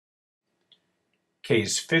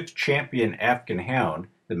Kay's fifth champion Afghan Hound,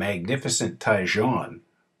 the magnificent Taejon,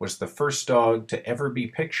 was the first dog to ever be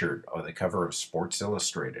pictured on the cover of Sports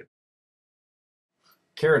Illustrated.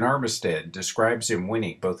 Karen Armistead describes him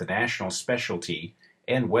winning both a national specialty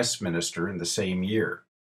and Westminster in the same year.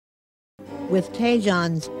 With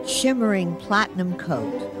Taejon's shimmering platinum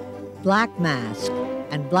coat, black mask,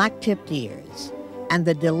 and black-tipped ears, and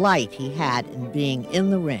the delight he had in being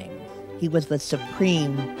in the ring, he was the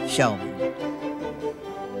supreme showman.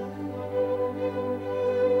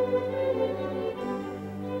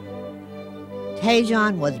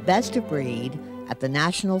 Taejon was best of breed at the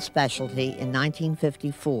national specialty in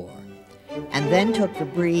 1954, and then took the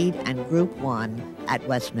breed and Group 1 at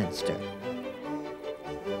Westminster.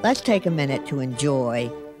 Let's take a minute to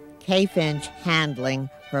enjoy Kay Finch handling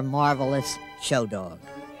her marvelous show dog.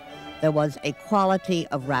 There was a quality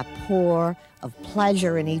of rapport, of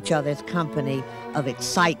pleasure in each other's company, of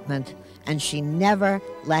excitement, and she never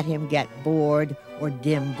let him get bored or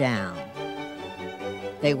dim down.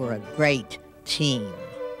 They were a great team.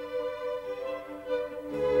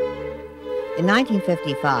 In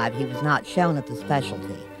 1955, he was not shown at the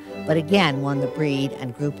specialty, but again won the breed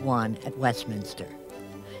and Group 1 at Westminster.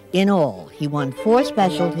 In all, he won 4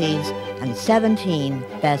 specialties and 17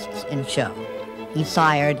 bests in show. He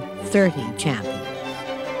sired 30 champions.